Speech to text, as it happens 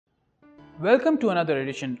Welcome to another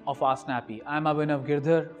edition of Ask Appy. I'm Abhinav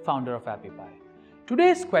Girdhar, founder of Appy Pie.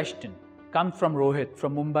 Today's question comes from Rohit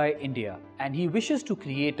from Mumbai, India, and he wishes to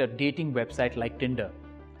create a dating website like Tinder.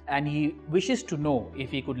 And he wishes to know if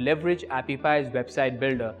he could leverage Appy Pie's website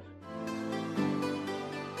builder.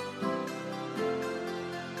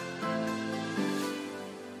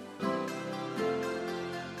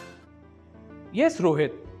 Yes,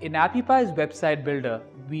 Rohit, in Appy Pie's website builder,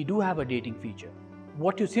 we do have a dating feature.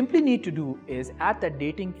 What you simply need to do is add that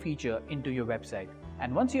dating feature into your website.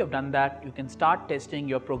 And once you have done that, you can start testing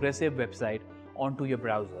your progressive website onto your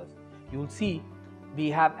browsers. You'll see we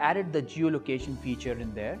have added the geolocation feature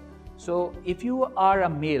in there. So if you are a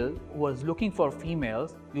male who is looking for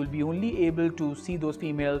females, you'll be only able to see those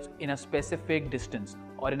females in a specific distance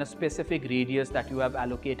or in a specific radius that you have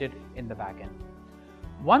allocated in the backend.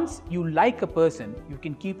 Once you like a person, you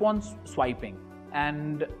can keep on swiping.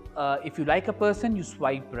 And if you like a person, you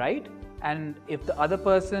swipe right, and if the other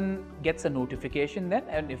person gets a notification then,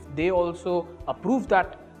 and if they also approve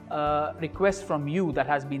that request from you that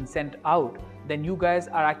has been sent out, then you guys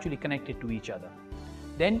are actually connected to each other.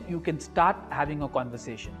 Then you can start having a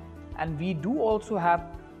conversation. And we do also have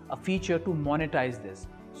a feature to monetize this.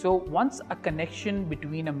 So once a connection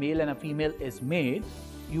between a male and a female is made,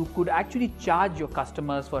 you could actually charge your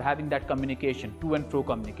customers for having that communication, to and fro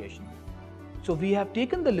communication. So we have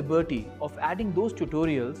taken the liberty of adding those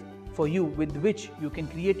tutorials for you with which you can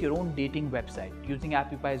create your own dating website using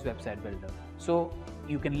Appy Pie's website builder. So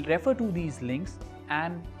you can refer to these links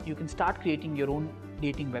and you can start creating your own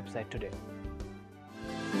dating website today.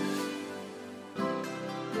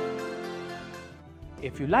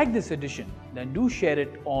 If you like this edition, then do share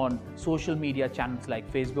it on social media channels like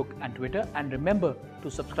Facebook and Twitter, and remember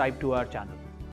to subscribe to our channel.